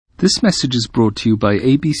This message is brought to you by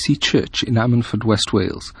ABC Church in Ammanford, West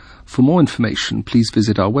Wales. For more information, please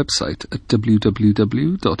visit our website at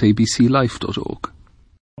www.abclife.org.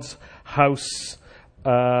 House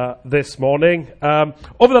this morning.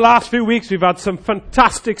 Over the last few weeks, we've had some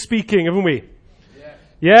fantastic speaking, haven't we?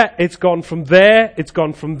 Yeah, it's gone from there, it's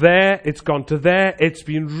gone from there, it's gone to there. It's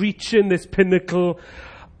been reaching this pinnacle.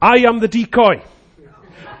 I am the decoy.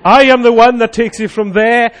 I am the one that takes it from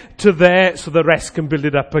there to there so the rest can build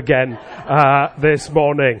it up again this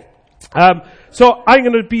morning. So I'm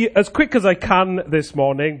going to be as quick as I can this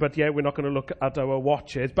morning, but yeah, we're not going to look at our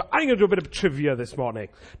watches. But I'm going to do a bit of trivia this morning.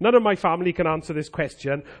 None of my family can answer this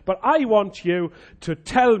question, but I want you to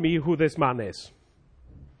tell me who this man is.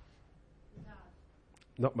 Dad.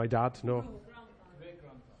 Not my dad, no.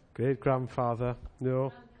 Great-grandfather,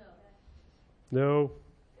 no. No.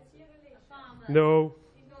 No.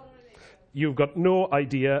 You've got no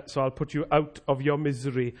idea, so I'll put you out of your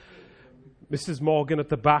misery. Mrs. Morgan at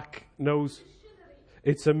the back knows.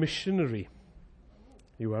 It's a missionary.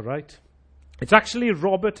 You are right. It's actually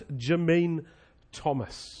Robert Jermaine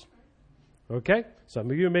Thomas. Okay?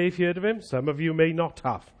 Some of you may have heard of him. Some of you may not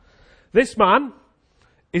have. This man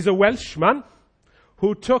is a Welshman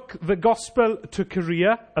who took the gospel to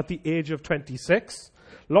Korea at the age of 26,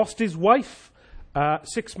 lost his wife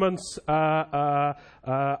 6 months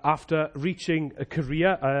after reaching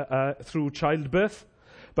Korea through childbirth.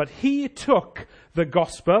 But he took the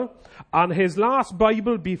gospel, and his last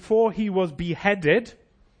Bible before he was beheaded,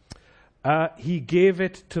 he gave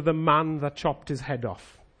it to the man that chopped his head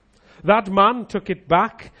off. That man took it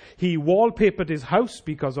back. He wallpapered his house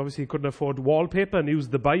because obviously he couldn't afford wallpaper and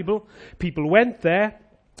used the Bible. People went there.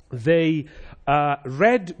 They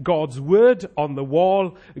read God's word on the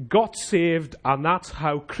wall, got saved, and that's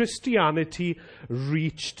how Christianity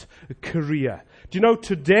reached Korea. Do you know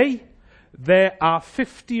today there are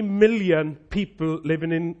 50 million people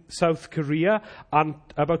living in South Korea, and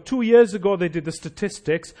about 2 years ago they did the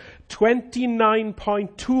statistics,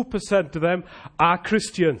 29.2% of them are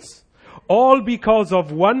Christians. All because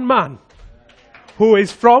of one man who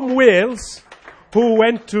is from Wales, who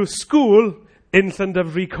went to school in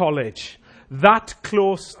Llandovery College. That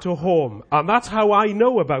close to home. And that's how I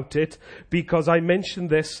know about it, because I mentioned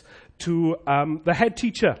this to the head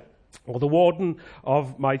teacher or the warden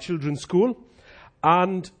of my children's school.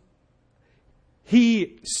 And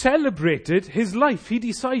he celebrated his life. He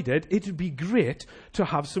decided it would be great to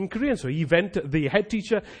have some Koreans. So the head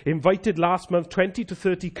teacher invited last month 20 to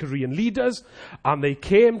 30 Korean leaders, and they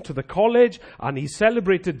came to the college, and he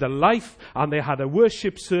celebrated the life, and they had a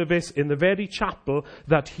worship service in the very chapel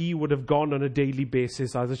that he would have gone on a daily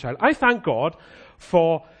basis as a child. I thank God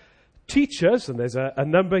for teachers, and there's a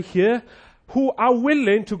number here, who are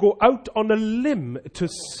willing to go out on a limb to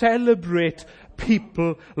celebrate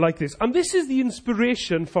people like this. And this is the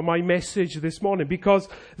inspiration for my message this morning, because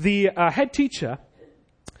the head teacher,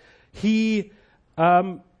 he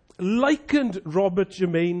likened Robert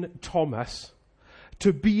Jermaine Thomas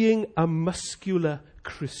to being a muscular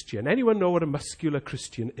Christian. Anyone know what a muscular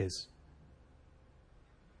Christian is?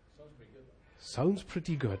 Sounds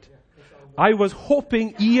pretty good. I was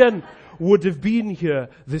hoping Ian would have been here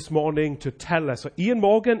this morning to tell us. So Ian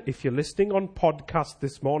Morgan, if you're listening on podcast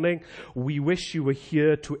this morning, we wish you were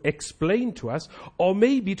here to explain to us, or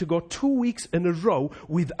maybe to go 2 weeks in a row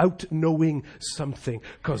without knowing something.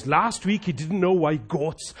 Because last week he didn't know why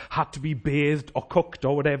goats had to be bathed or cooked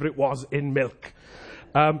or whatever it was in milk.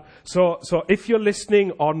 So if you're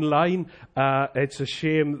listening online, it's a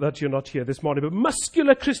shame that you're not here this morning. But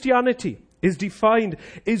muscular Christianity is defined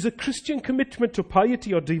as a Christian commitment to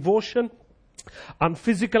piety or devotion and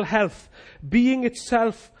physical health, basing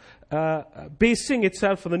itself on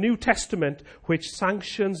the New Testament, which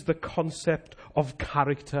sanctions the concept of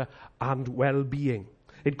character and well-being.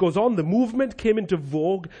 It goes on, the movement came into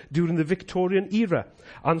vogue during the Victorian era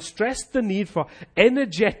and stressed the need for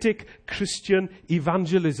energetic Christian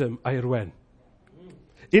evangelism,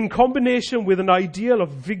 in combination with an ideal of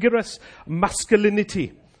vigorous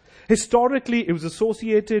masculinity. Historically, it was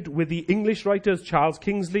associated with the English writers Charles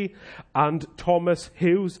Kingsley and Thomas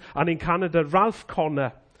Hughes, and in Canada, Ralph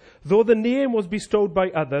Connor. Though the name was bestowed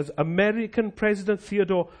by others, American President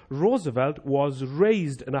Theodore Roosevelt was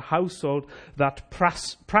raised in a household that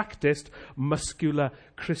practiced muscular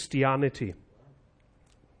Christianity.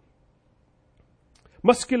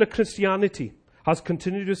 Muscular Christianity has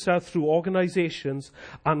continued to sell through organizations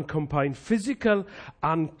and combine physical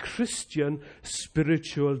and Christian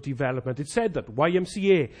spiritual development. It said that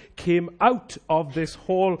YMCA came out of this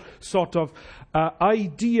whole sort of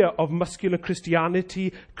idea of muscular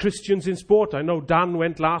Christianity. Christians in Sport, I know Dan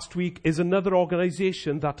went last week, is another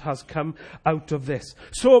organization that has come out of this.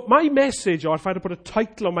 So my message, or if I had to put a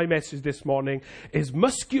title on my message this morning, is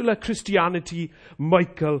Muscular Christianity,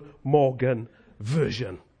 Michael Morgan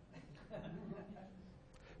version.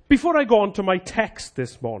 Before I go on to my text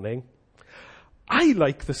this morning, I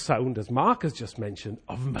like the sound, as Mark has just mentioned,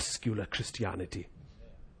 of muscular Christianity.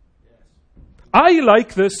 I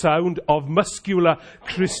like the sound of muscular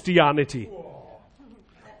Christianity.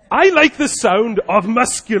 I like the sound of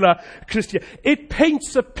muscular Christianity. It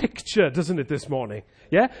paints a picture, doesn't it, this morning?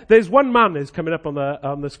 Yeah? There's one man who's coming up on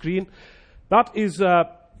the screen. That is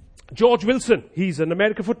George Wilson. He's an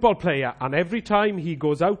American football player, and every time he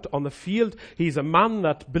goes out on the field, he's a man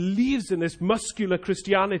that believes in this muscular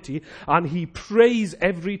Christianity, and he prays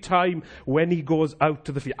every time when he goes out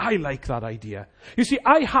to the field. I like that idea. You see,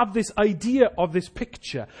 I have this idea of this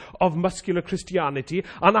picture of muscular Christianity,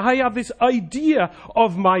 and I have this idea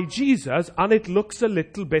of my Jesus, and it looks a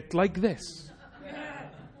little bit like this.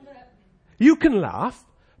 You can laugh,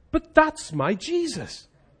 but that's my Jesus.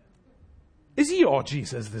 Is he your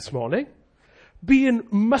Jesus this morning? Being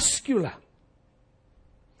muscular.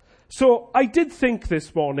 So I did think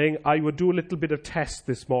this morning I would do a little bit of test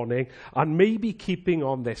this morning, and maybe keeping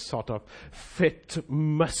on this sort of fit,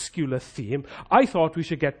 muscular theme, I thought we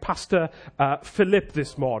should get Pastor Philip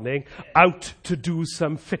this morning out to do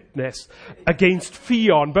some fitness against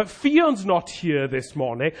Fionn. But Fion's not here this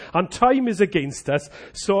morning, and time is against us.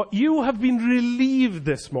 So you have been relieved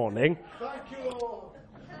this morning. Thank you, Lord.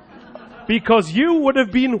 Because you would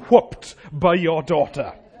have been whooped by your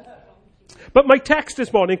daughter. But my text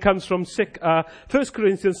this morning comes from 1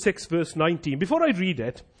 Corinthians 6 verse 19. Before I read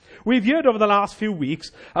it, we've heard over the last few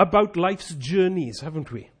weeks about life's journeys,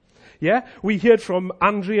 haven't we? Yeah, we heard from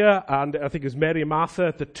Andrea and I think it was Mary and Martha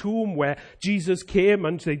at the tomb where Jesus came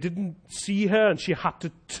and they didn't see her and she had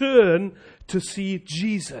to turn to see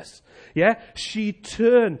Jesus. Yeah, she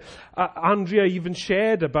turned. Andrea even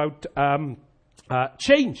shared about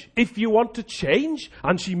change. If you want to change,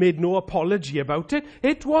 and she made no apology about it,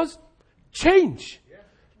 it was change. Yeah.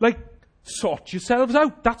 Like, sort yourselves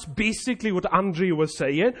out. That's basically what Andrea was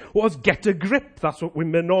saying, was get a grip. That's what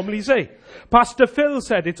women normally say. Pastor Phil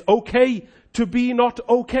said it's okay to be not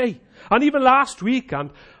okay. And even last week,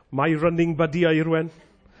 and my running buddy Irwin,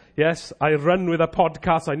 yes, I run with a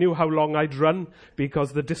podcast. I knew how long I'd run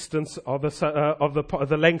because the distance of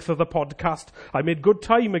the length of the podcast. I made good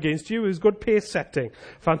time against you. It was good pace setting.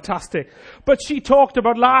 Fantastic. But she talked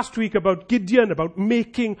about last week about Gideon, about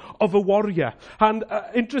making of a warrior. And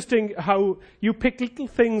interesting how you pick little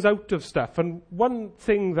things out of stuff. And one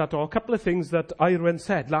thing that, or a couple of things that Irwin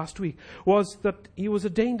said last week was that he was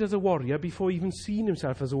ordained as a warrior before even seeing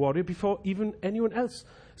himself as a warrior, before even anyone else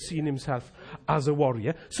seen himself as a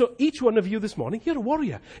warrior. So each one of you this morning, you're a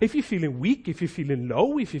warrior. If you're feeling weak, if you're feeling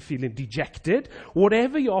low, if you're feeling dejected,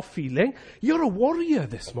 whatever you're feeling, you're a warrior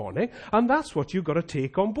this morning. And that's what you've got to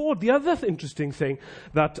take on board. The other interesting thing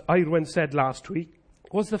that Irwin said last week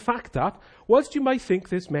was the fact that, whilst you might think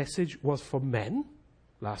this message was for men,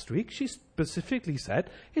 last week, she specifically said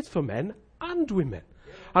it's for men and women.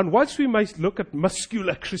 And whilst we might look at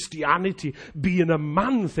muscular Christianity being a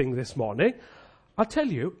man thing this morning, I'll tell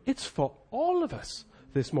you, it's for all of us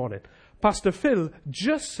this morning. Pastor Phil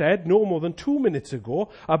just said, no more than 2 minutes ago,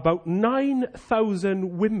 about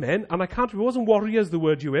 9,000 women, and it wasn't warriors the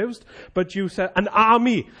word you used, but you said an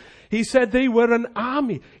army. He said they were an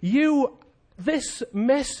army. This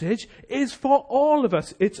message is for all of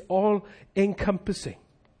us. It's all encompassing.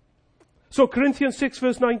 So Corinthians 6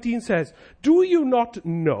 verse 19 says, do you not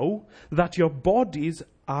know that your bodies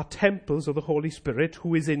are temples of the Holy Spirit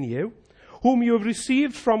who is in you, whom you have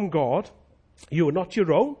received from God? You are not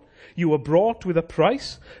your own. You were bought with a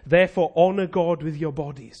price. Therefore, honor God with your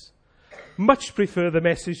bodies. Much prefer the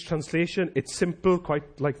Message translation. It's simple,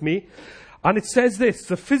 quite like me. And it says this,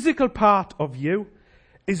 the physical part of you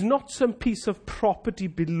is not some piece of property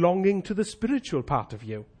belonging to the spiritual part of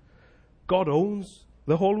you. God owns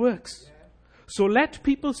the whole works. So let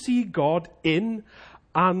people see God in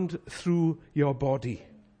and through your body.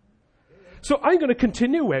 So I'm going to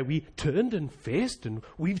continue where we turned and faced and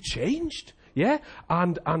we've changed. Yeah?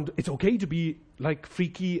 And it's okay to be like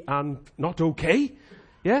freaky and not okay.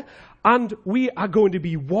 Yeah? And we are going to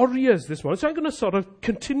be warriors this morning. So I'm going to sort of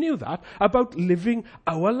continue that about living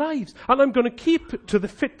our lives. And I'm going to keep to the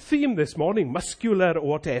fit theme this morning, muscular or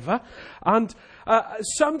whatever. And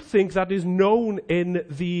something that is known in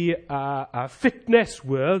the fitness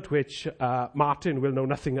world, which Martin will know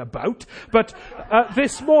nothing about. But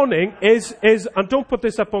this morning is, and don't put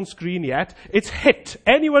this up on screen yet, it's HIIT.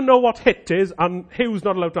 Anyone know what HIIT is? And who's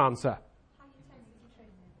not allowed to answer?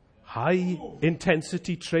 High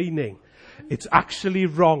intensity training. It's actually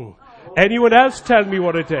wrong. Anyone else tell me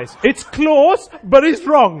what it is? It's close, but it's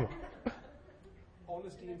wrong.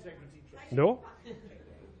 Honesty, integrity, trust. No?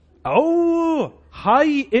 Oh,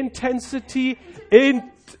 high intensity,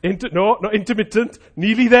 no, not intermittent,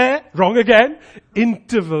 nearly there, wrong again.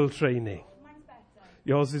 Interval training.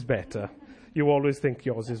 Yours is better. You always think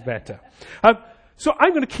yours is better. So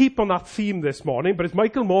I'm going to keep on that theme this morning, but it's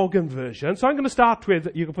Michael Morgan version. So I'm going to start with,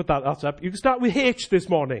 you can put that up, you can start with H this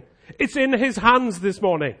morning. It's in his hands this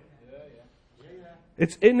morning.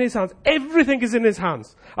 It's in his hands. Everything is in his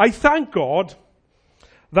hands. I thank God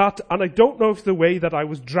that, and I don't know if the way that I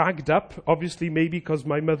was dragged up, obviously maybe because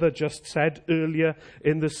my mother just said earlier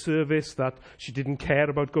in the service that she didn't care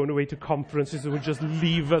about going away to conferences and would just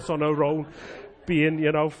leave us on our own, being,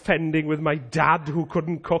 fending with my dad who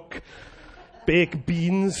couldn't cook baked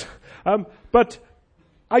beans. But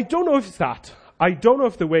I don't know if it's that. I don't know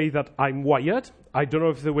if the way that I'm wired. I don't know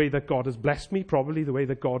if the way that God has blessed me, probably the way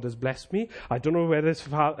that God has blessed me. I don't know whether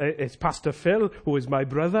it's Pastor Phil, who is my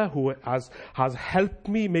brother, who has helped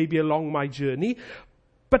me maybe along my journey.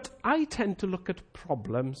 But I tend to look at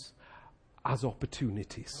problems as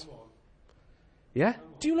opportunities. Yeah?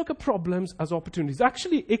 Do you look at problems as opportunities?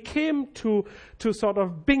 Actually, it came to sort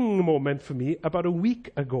of bing moment for me about a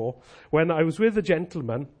week ago when I was with a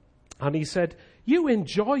gentleman and he said, "You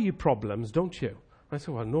enjoy problems, don't you?" I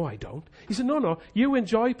said, "Well, no, I don't." He said, No, you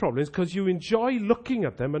enjoy problems because you enjoy looking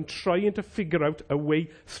at them and trying to figure out a way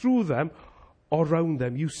through them or around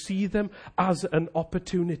them. You see them as an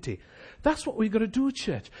opportunity. That's what we've got to do,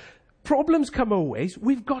 church. Problems come our ways.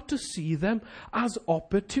 We've got to see them as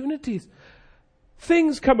opportunities.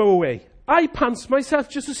 Things come our way. I pants myself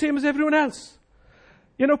just the same as everyone else.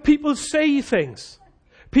 People say things.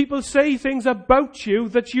 People say things about you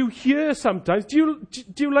that you hear sometimes. Do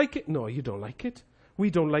you like it? No, you don't like it.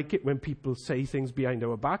 We don't like it when people say things behind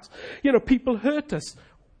our backs. People hurt us.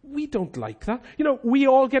 We don't like that. We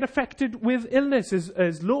all get affected with illness.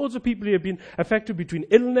 There's loads of people who have been affected between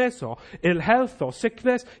illness or ill health or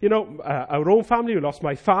sickness. Our own family, we lost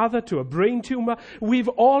my father to a brain tumor. We've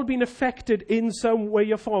all been affected in some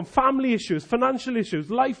way or form. Family issues, financial issues,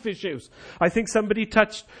 life issues. I think somebody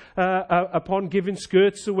touched upon giving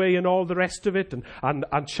skirts away and all the rest of it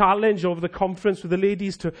and challenge over the conference with the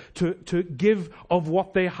ladies to give of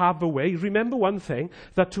what they have away. Remember one thing,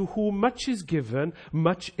 that to whom much is given,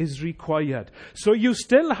 much is required. So you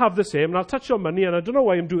still have the same, and I'll touch on money, and I don't know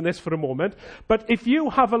why I'm doing this for a moment, but if you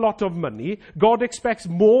have a lot of money, God expects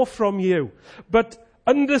more from you. But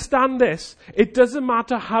understand this, it doesn't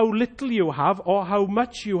matter how little you have or how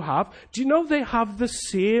much you have. Do you know they have the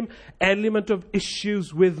same element of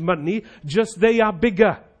issues with money, just they are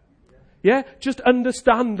bigger? Yeah? Just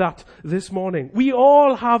understand that this morning. We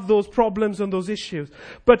all have those problems and those issues.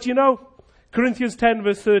 But Corinthians 10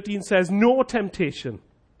 verse 13 says, "No temptation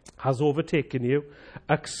has overtaken you,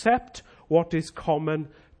 except what is common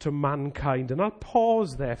to mankind." And I'll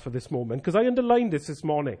pause there for this moment, because I underlined this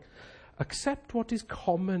morning. Except what is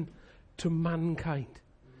common to mankind.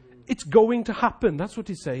 It's going to happen, that's what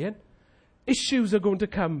he's saying. Issues are going to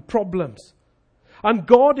come, problems. And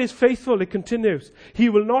God is faithful, it continues. He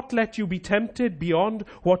will not let you be tempted beyond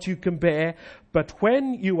what you can bear, but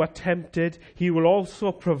when you are tempted, He will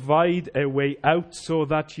also provide a way out so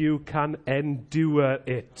that you can endure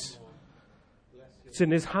it. It's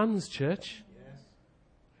in His hands, church.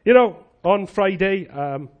 On Friday,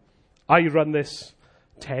 I run this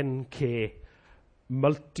 10K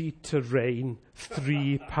multi-terrain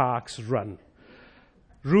 3 parks run.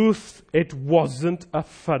 Ruth, it wasn't a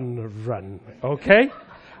fun run, okay?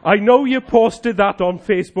 I know you posted that on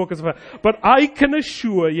Facebook, but I can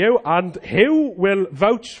assure you, and Hugh will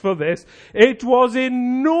vouch for this, it was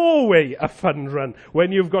in no way a fun run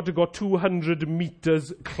when you've got to go 200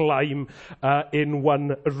 meters climb in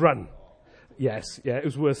one run. Yes, it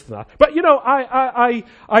was worse than that. But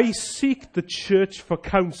I seek the church for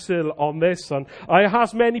counsel on this, and I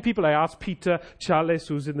asked many people. I asked Peter Chalice,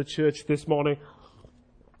 who's in the church this morning.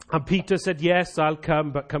 And Peter said, "Yes, I'll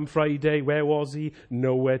come," but come Friday, where was he?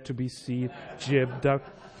 Nowhere to be seen, jibbed out.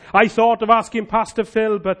 I thought of asking Pastor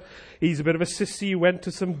Phil, but he's a bit of a sissy. He went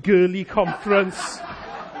to some girly conference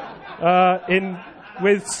in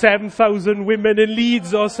with 7,000 women in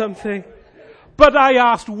Leeds or something. But I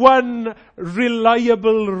asked one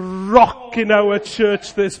reliable rock in our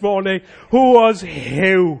church this morning, who was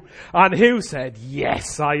Hugh. And Hugh said,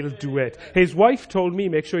 yes, I'll do it. His wife told me,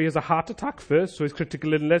 make sure he has a heart attack first, so his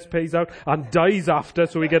critical illness pays out, and dies after,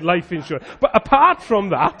 so we get life insurance. But apart from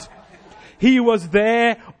that, he was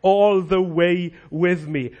there all the way with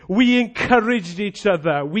me. We encouraged each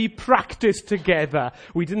other. We practiced together.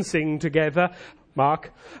 We didn't sing together,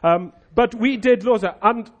 Mark. But we did loads of,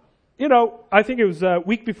 and you know, I think it was a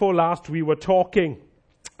week before last we were talking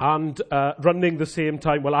and running the same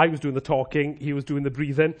time. Well, I was doing the talking, he was doing the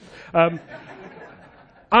breathing.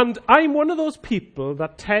 And I'm one of those people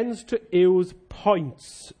that tends to use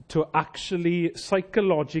points to actually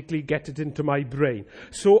psychologically get it into my brain.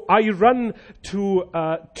 So I run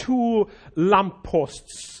to 2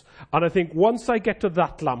 lampposts. And I think once I get to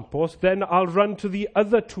that lamppost, then I'll run to the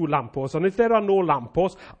other 2 lampposts. And if there are no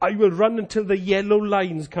lampposts, I will run until the yellow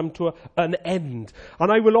lines come to an end.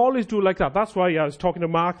 And I will always do like that. That's why I was talking to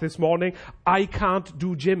Mark this morning. I can't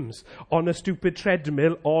do gyms on a stupid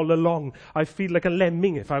treadmill all along. I feel like a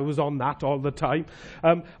lemming if I was on that all the time.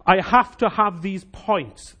 I have to have these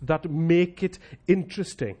points that make it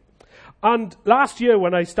interesting. And last year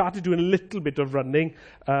when I started doing a little bit of running,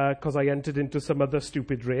 because I entered into some other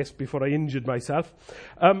stupid race before I injured myself,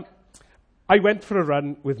 I went for a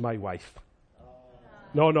run with my wife.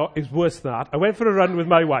 No, it's worse than that. I went for a run with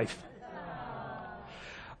my wife.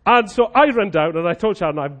 And so I ran down and I told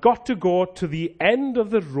Sharon, I've got to go to the end of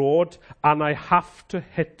the road and I have to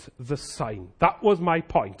hit the sign. That was my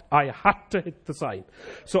point. I had to hit the sign.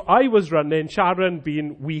 So I was running, Sharon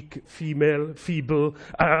being weak, feeble,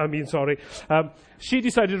 she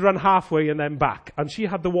decided to run halfway and then back. And she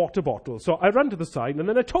had the water bottle. So I ran to the sign and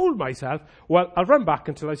then I told myself, well, I'll run back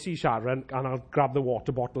until I see Sharon and I'll grab the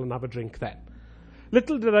water bottle and have a drink then.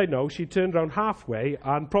 Little did I know, she turned around halfway,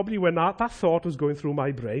 and probably when that thought was going through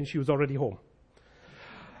my brain, she was already home.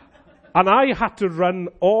 And I had to run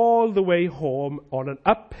all the way home on an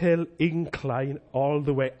uphill incline all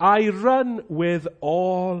the way. I run with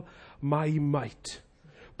all my might.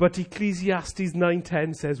 But Ecclesiastes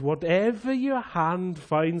 9:10 says, whatever your hand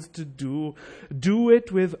finds to do, do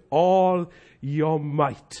it with all your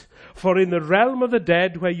might. For in the realm of the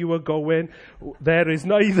dead where you are going, there is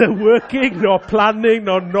neither working, nor planning,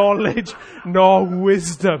 nor knowledge, nor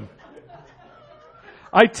wisdom.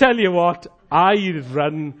 I tell you what, I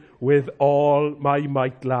run with all my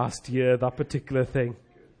might last year, that particular thing.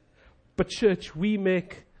 But church, we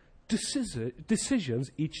make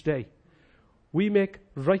decisions each day. We make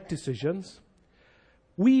right decisions.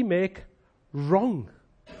 We make wrong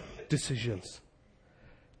decisions.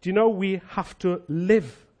 Do you know we have to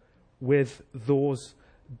live with those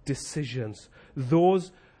decisions,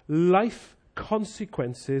 those life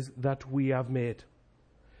consequences that we have made?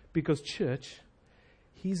 Because church,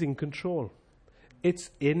 he's in control.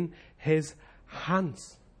 It's in his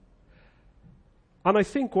hands. And I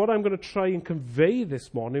think what I'm going to try and convey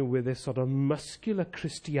this morning with this sort of muscular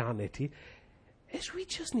Christianity is we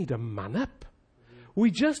just need to man up.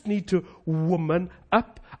 We just need to woman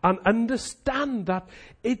up and understand that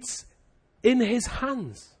it's in his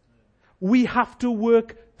hands. We have to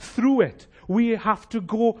work through it. We have to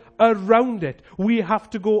go around it. We have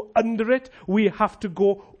to go under it. We have to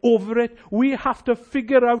go over it. We have to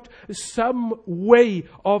figure out some way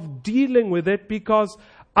of dealing with it, because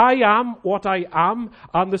I am what I am,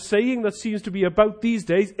 and the saying that seems to be about these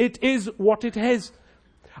days, it is what it is.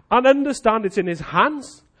 And understand it's in his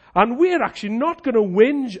hands. And we're actually not going to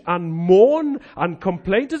whinge and moan and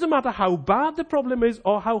complain. It doesn't matter how bad the problem is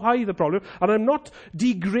or how high the problem. And I'm not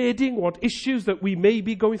degrading what issues that we may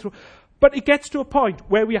be going through. But it gets to a point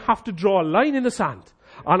where we have to draw a line in the sand.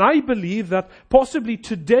 And I believe that possibly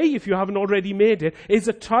today, if you haven't already made it, is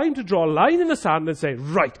a time to draw a line in the sand and say,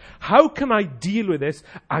 right, how can I deal with this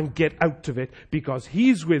and get out of it? Because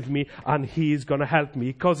he's with me and he's going to help me,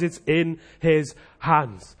 because it's in his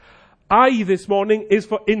hands. I, this morning, is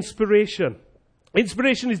for inspiration.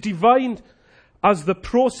 Inspiration is defined as the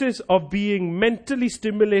process of being mentally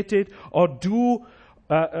stimulated or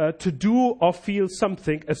to do or feel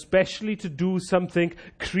something, especially to do something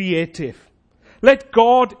creative. Let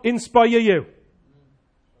God inspire you.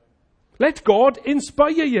 Let God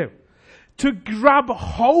inspire you to grab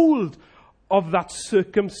hold of that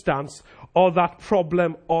circumstance or that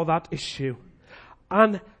problem or that issue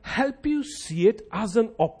and help you see it as an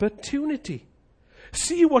opportunity.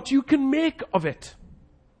 See what you can make of it.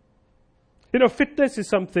 You know, fitness is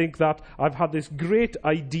something that I've had this great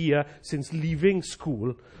idea since leaving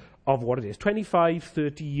school of what it is, 25,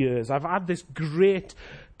 30 years. I've had this great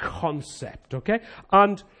concept, okay?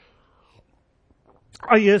 And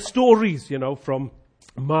I hear stories, from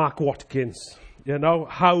Mark Watkins,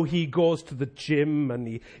 how he goes to the gym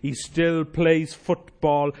and he still plays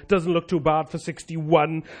football, doesn't look too bad for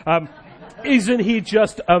 61. Isn't he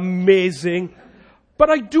just amazing? But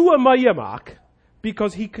I do admire Mark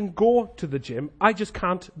because he can go to the gym. I just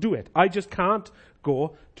can't do it. I just can't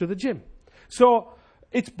go to the gym. So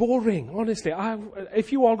it's boring, honestly.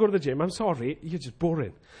 If you all go to the gym, I'm sorry, you're just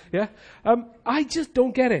boring. Yeah, I just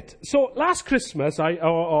don't get it. So last Christmas,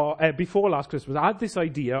 before last Christmas, I had this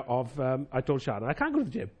idea of. I told Sharon, I can't go to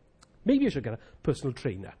the gym. Maybe I should get a personal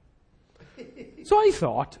trainer. So I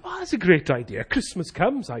thought, that's a great idea. Christmas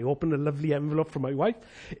comes, I open a lovely envelope from my wife.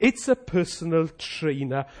 It's a personal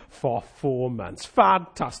trainer for 4 months.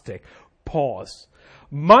 Fantastic. Pause.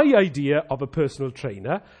 My idea of a personal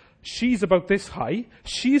trainer. She's about this high,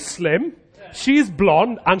 she's slim, she's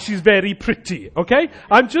blonde, and she's very pretty, okay?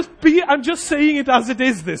 I'm just saying it as it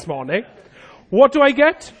is this morning. What do I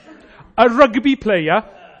get? A rugby player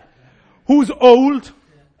who's old,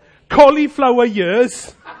 cauliflower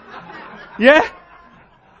ears, yeah?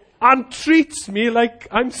 And treats me like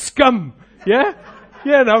I'm scum, yeah?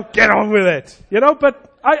 Get on with it, but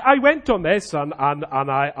I went on this and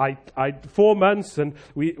I 4 months and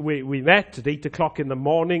we met at 8 o'clock in the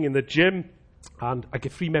morning in the gym and I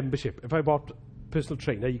get free membership. If I bought personal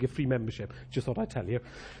trainer, you get free membership. Just thought I'd tell you.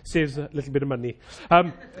 Saves a little bit of money.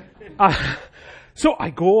 So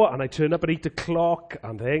I go and I turn up at 8 o'clock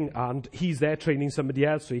and he's there training somebody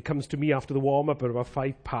else. So he comes to me after the warm-up at about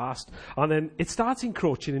 5 past and then it starts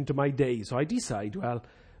encroaching into my day. So I decide,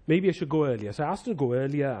 maybe I should go earlier. So I asked him to go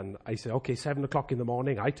earlier, and I said, okay, 7 o'clock in the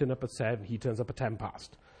morning. I turn up at 7. He turns up at 10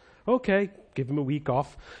 past. Okay, give him a week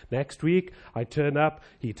off. Next week, I turn up.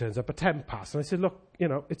 He turns up at 10 past. And I said, look,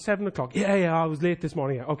 it's 7 o'clock. Yeah, I was late this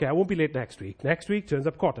morning. Okay, I won't be late next week. Next week, turns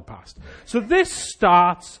up quarter past. So this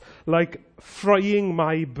starts, frying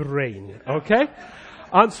my brain, okay?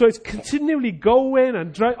 And so it's continually going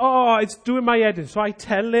and it's doing my head in. So I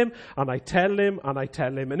tell him, and I tell him, and I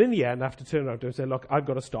tell him. And in the end, I have to turn around to him and say, look, I've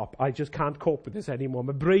got to stop. I just can't cope with this anymore.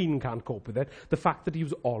 My brain can't cope with it. The fact that he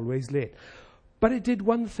was always late. But it did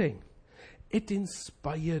one thing. It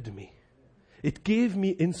inspired me. It gave me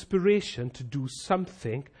inspiration to do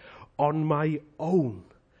something on my own.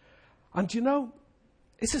 And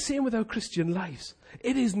it's the same with our Christian lives.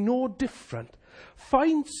 It is no different.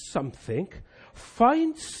 Find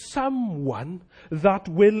someone that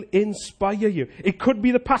will inspire you. It could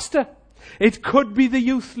be the pastor. It could be the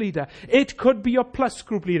youth leader. It could be your plus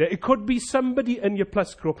group leader. It could be somebody in your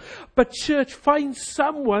plus group. But church, find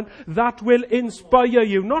someone that will inspire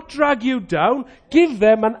you, not drag you down. Give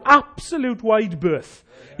them an absolute wide berth.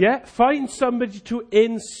 Yeah? Find somebody to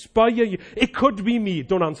inspire you. It could be me.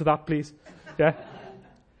 Don't answer that, please. Yeah?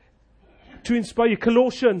 To inspire you.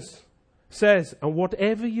 Colossians says, and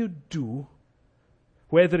whatever you do,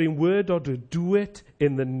 whether in word or to do it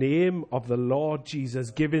in the name of the Lord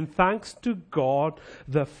Jesus, giving thanks to God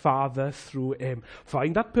the Father through him.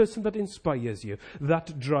 Find that person that inspires you,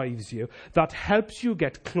 that drives you, that helps you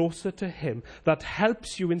get closer to him, that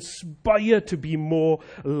helps you inspire to be more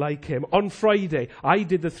like him. On Friday, I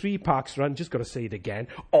did the 3 parks run, just got to say it again,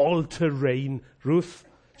 all-terrain Ruth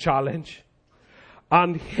challenge.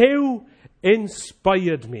 And Hugh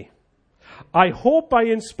inspired me. I hope I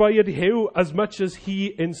inspired Hugh as much as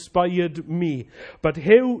he inspired me. But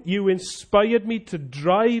Hugh, you inspired me to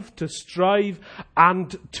drive, to strive,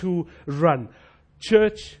 and to run.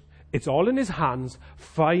 Church, it's all in his hands.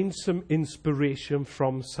 Find some inspiration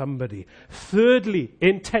from somebody. Thirdly,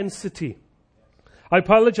 intensity. I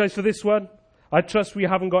apologize for this one. I trust we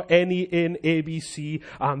haven't got any in ABC,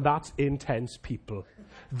 and that's intense people.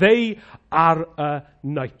 They are a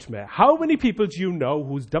nightmare. How many people do you know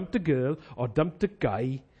who's dumped a girl or dumped a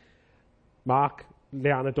guy? Mark,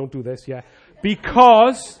 Leanna, don't do this, yeah?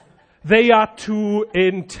 Because they are too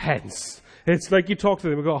intense. It's like you talk to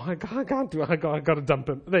them and go, I can't do it, I got to dump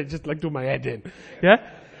him. They just do my head in. Yeah?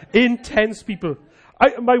 Intense people.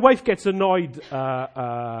 My wife gets annoyed,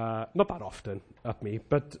 not that often at me,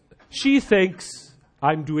 but she thinks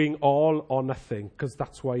I'm doing all or nothing because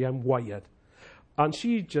that's why I'm wired. And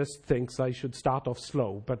she just thinks I should start off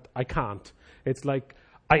slow, but I can't. It's like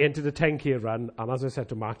I entered a 10K run, and as I said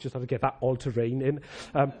to Mark, just had to get that all-terrain in.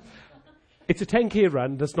 It's a 10K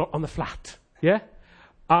run that's not on the flat, yeah?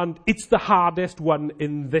 And it's the hardest one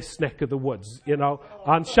in this neck of the woods,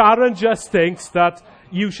 And Sharon just thinks that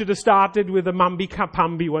you should have started with a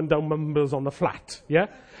Mambi-Kapambi one down Mumbles on the flat, yeah?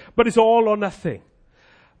 But it's all or nothing.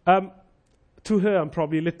 To her, I'm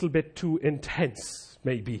probably a little bit too intense,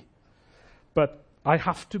 maybe. But I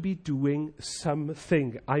have to be doing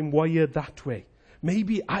something. I'm wired that way.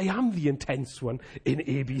 Maybe I am the intense one in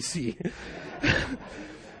ABC.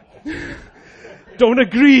 Don't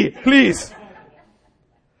agree, please.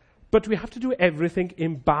 But we have to do everything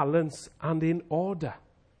in balance and in order.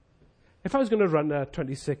 If I was going to run a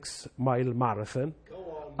 26-mile marathon,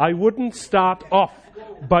 I wouldn't start off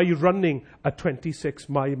by running a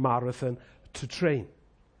 26-mile marathon to train.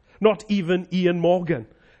 Not even Ian Morgan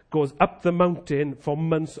goes up the mountain for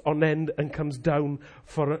months on end and comes down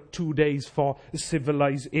for 2 days for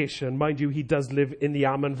civilization. Mind you, he does live in the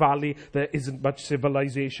Amman Valley. There isn't much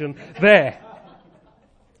civilization there.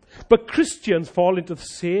 But Christians fall into the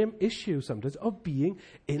same issue sometimes of being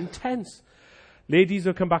intense. Ladies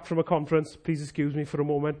who come back from a conference, please excuse me for a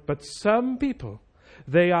moment, but some people,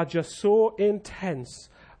 they are just so intense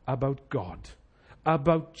about God,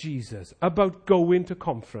 about Jesus, about going to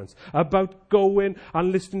conference, about going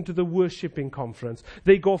and listening to the worshiping conference.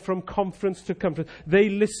 They go from conference to conference. They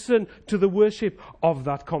listen to the worship of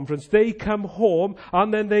that conference. They come home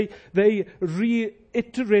and then they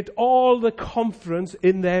reiterate all the conference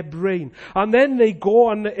in their brain. And then they go,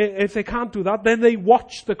 and if they can't do that, then they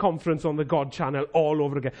watch the conference on the God channel all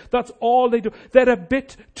over again. That's all they do. They're a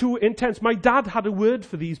bit too intense. My dad had a word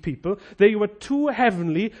for these people. They were too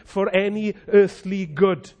heavenly for any earthly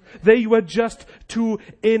good. They were just too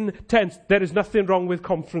intense. There is nothing wrong with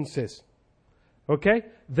conferences. Okay?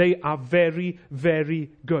 They are very,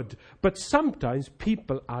 very good. But sometimes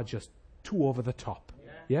people are just too over the top.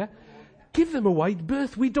 Yeah? Give them a wide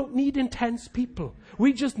berth. We don't need intense people.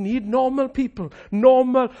 We just need normal people.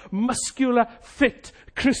 Normal, muscular, fit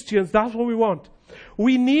Christians. That's what we want.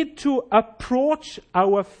 We need to approach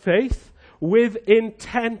our faith with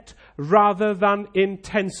intent rather than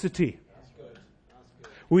intensity.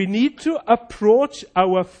 We need to approach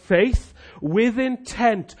our faith with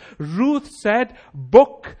intent. Ruth said,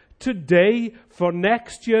 book today for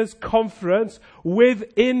next year's conference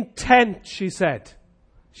with intent, she said.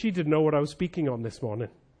 She didn't know what I was speaking on this morning.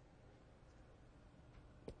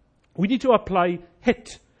 We need to apply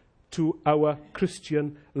HIT to our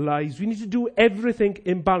Christian lives. We need to do everything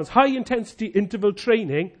in balance. High intensity interval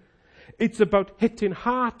training, it's about hitting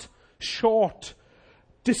heart, short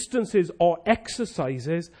distances or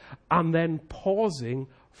exercises and then pausing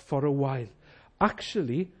for a while.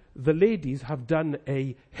 Actually, the ladies have done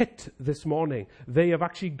a HIT this morning. They have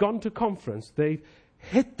actually gone to conference. They've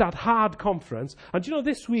hit that hard conference. And you know,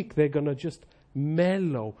 this week they're going to just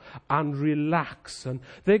mellow and relax, and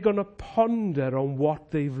they're going to ponder on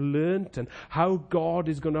what they've learnt and how God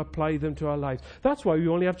is going to apply them to our lives. That's why we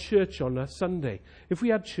only have church on a Sunday. If we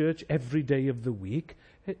had church every day of the week,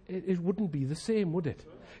 it wouldn't be the same, would it?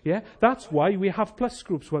 Yeah, that's why we have plus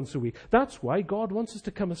groups once a week. That's why God wants us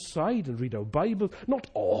to come aside and read our Bible, not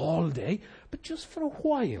all day, but just for a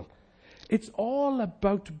while. It's all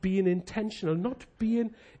about being intentional, not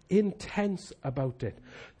being intense about it.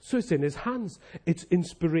 So it's in his hands. It's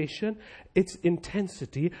inspiration, it's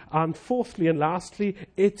intensity, and fourthly and lastly,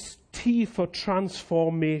 it's T for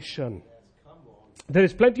transformation. There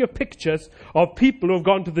is plenty of pictures of people who have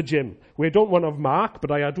gone to the gym. We don't want of Mark,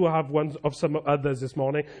 but I do have ones of some others this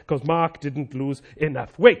morning, because Mark didn't lose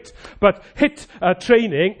enough weight. But HIT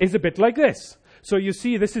training is a bit like this. So you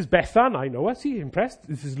see, this is Bethan. I know her. See, impressed?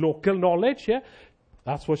 This is local knowledge, yeah?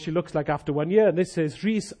 That's what she looks like after 1 year. And this is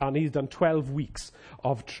Reese, and he's done 12 weeks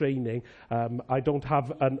of training. I don't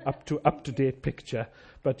have an up-to-date picture,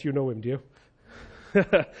 but you know him, do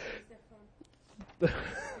you?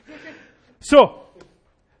 So,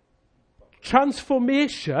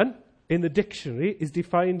 transformation in the dictionary is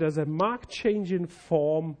defined as a marked change in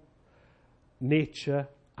form, nature,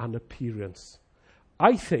 and appearance.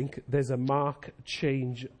 I think there's a marked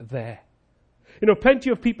change there. You know, plenty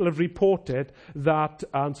of people have reported that,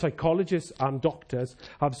 and psychologists and doctors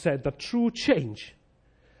have said that true change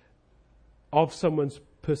of someone's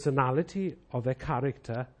personality or their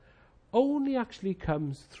character only actually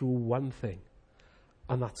comes through one thing,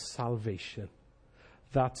 and that's salvation.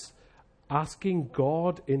 That's asking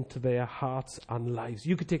God into their hearts and lives.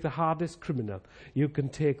 You could take the hardest criminal, you can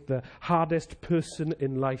take the hardest person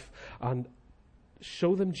in life and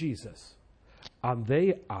show them Jesus, and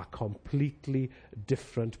they are completely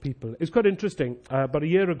different people. It's quite interesting. About a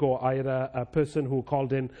year ago, I had a person who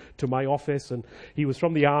called in to my office, and he was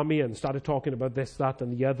from the army and started talking about this, that,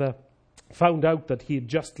 and the other. Found out that he had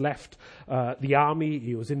just left the army.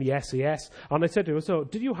 He was in the SAS. And I said to him, so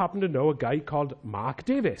did you happen to know a guy called Mark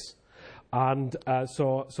Davis? And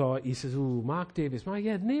so he says, oh, Mark Davis.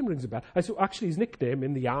 Yeah, the name rings a bell. I said, actually, his nickname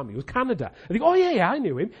in the army was Canada. And he goes, oh, yeah, I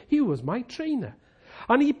knew him. He was my trainer.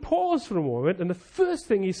 And he paused for a moment, and the first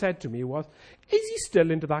thing he said to me was, is he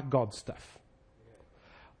still into that God stuff?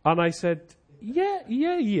 And I said, yeah,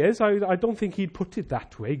 he is. I don't think he'd put it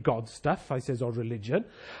that way, God stuff, I says, or religion.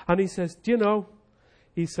 And he says, do you know,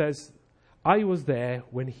 he says, I was there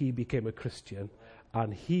when he became a Christian,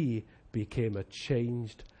 and he became a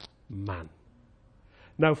changed man.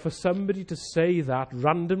 Now, for somebody to say that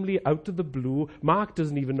randomly out of the blue, Mark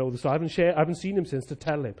doesn't even know this. I haven't seen him since to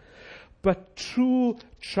tell him. But true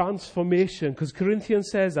transformation, because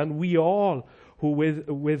Corinthians says, and we all who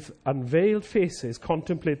with unveiled faces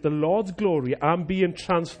contemplate the Lord's glory and being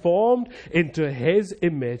transformed into his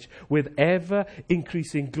image with ever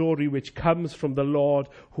increasing glory which comes from the Lord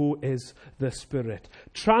who is the Spirit.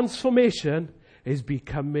 Transformation is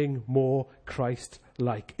becoming more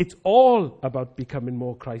Christ-like. It's all about becoming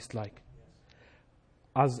more Christ-like.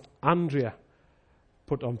 As Andrea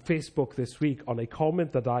put on Facebook this week on a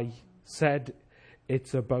comment that I said,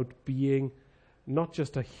 it's about being not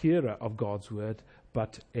just a hearer of God's word,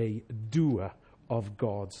 but a doer of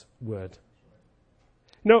God's word.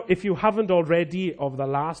 Now, if you haven't already, over the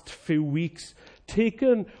last few weeks,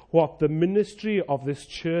 taken what the ministry of this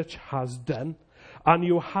church has done, and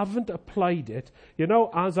you haven't applied it,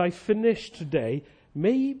 as I finish today,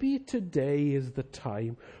 maybe today is the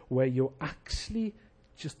time where you actually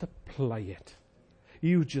just apply it.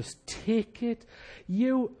 You just take it.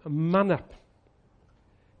 You man up.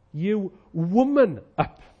 You woman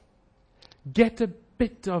up. Get a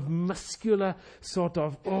bit of muscular sort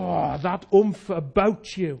of, that oomph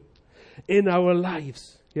about you in our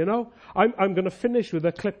lives. I'm going to finish with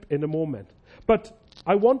a clip in a moment. But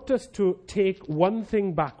I want us to take one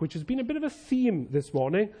thing back, which has been a bit of a theme this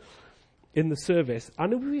morning in the service.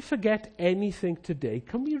 And if we forget anything today,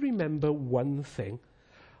 can we remember one thing?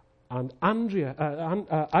 And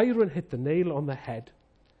Iron hit the nail on the head.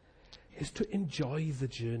 Is to enjoy the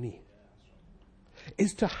journey.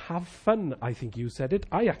 Is to have fun. I think you said it.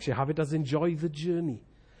 I actually have it as enjoy the journey.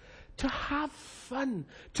 To have fun.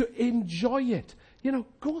 To enjoy it.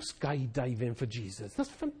 Go skydiving for Jesus. That's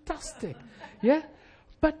fantastic. Yeah?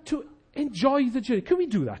 But to enjoy the journey. Can we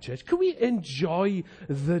do that, church? Can we enjoy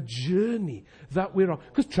the journey that we're on?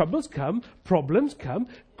 Because troubles come, problems come.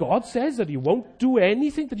 God says that he won't do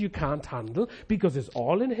anything that you can't handle because it's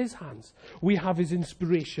all in his hands. We have his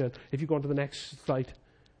inspiration. If you go on to the next slide,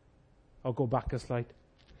 I'll go back a slide.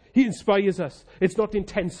 He inspires us. It's not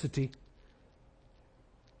intensity.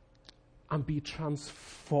 And be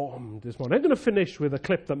transformed this morning. I'm going to finish with a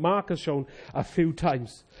clip that Mark has shown a few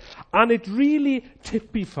times. And it really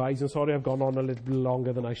typifies, and sorry I've gone on a little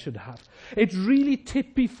longer than I should have. It really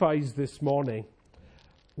typifies this morning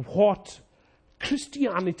what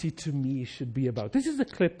Christianity to me should be about. This is a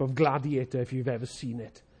clip of Gladiator, if you've ever seen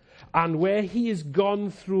it. And where he has gone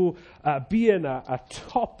through being a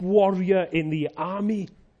top warrior in the army.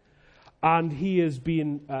 And he has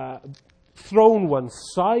been thrown one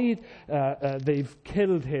side. They've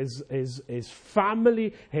killed his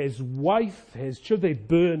family, his wife, his children. They've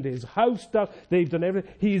burned his house down. They've done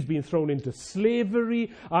everything. He's been thrown into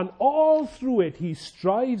slavery. And all through it, he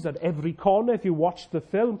strives at every corner. If you watch the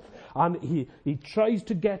film, and he tries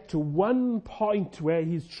to get to one point where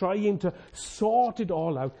he's trying to sort it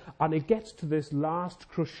all out. And it gets to this last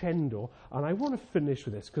crescendo. And I want to finish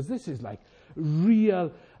with this, because this is like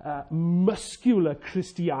real muscular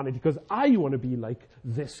Christianity, because I want to be like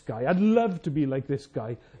this guy. I'd love to be like this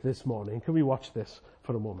guy this morning. Can we watch this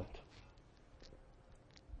for a moment?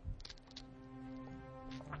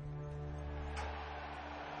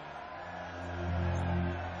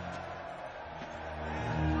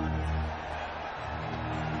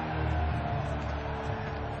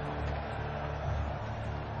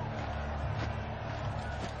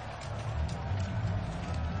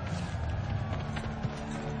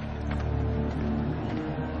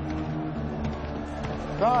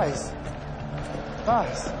 Guys.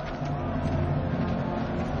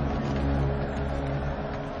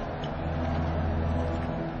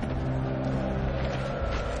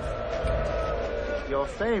 Your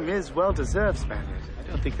fame is well-deserved, Spaniard. I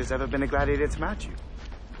don't think there's ever been a gladiator to match you.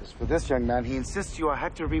 As for this young man, He insists you are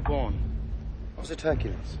Hector reborn. was it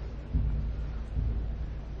Hercules?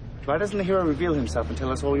 Why doesn't the hero reveal himself and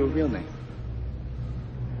tell us all your real name?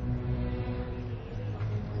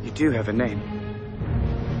 You do have a name.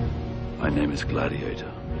 My name is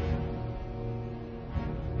Gladiator.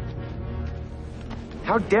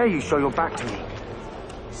 How dare you show your back to me?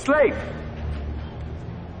 Slave!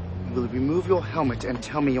 You will remove your helmet and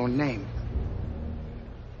tell me your name.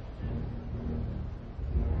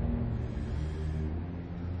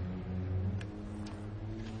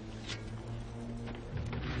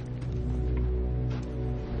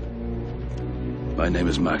 My name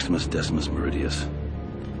is Maximus Decimus Meridius,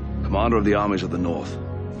 commander of the armies of the North,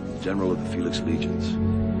 general of the Felix Legions,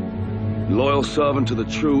 loyal servant to the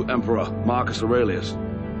true Emperor Marcus Aurelius,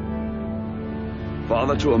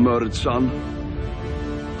 father to a murdered son,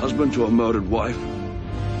 husband to a murdered wife,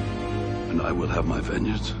 and I will have my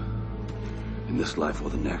vengeance in this life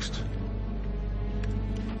or the next.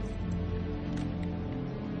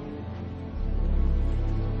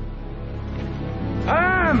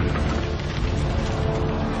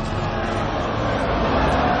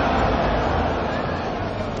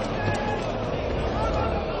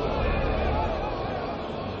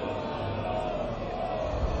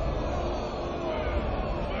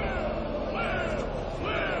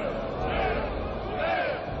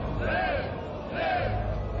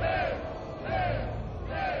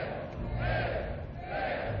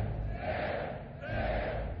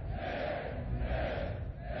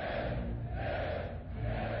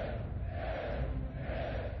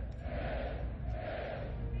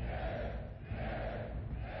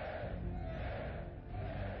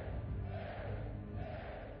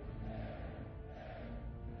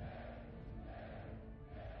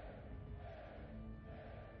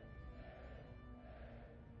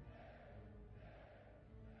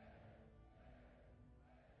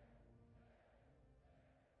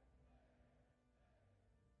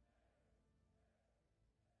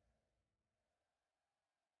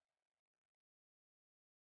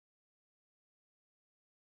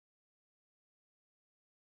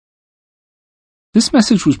 This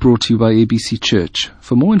message was brought to you by ABC Church.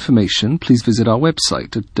 For more information, please visit our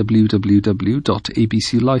website at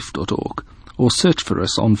www.abclife.org or search for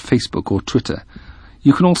us on Facebook or Twitter.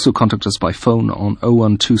 You can also contact us by phone on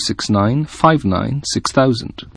 01269 59 6000.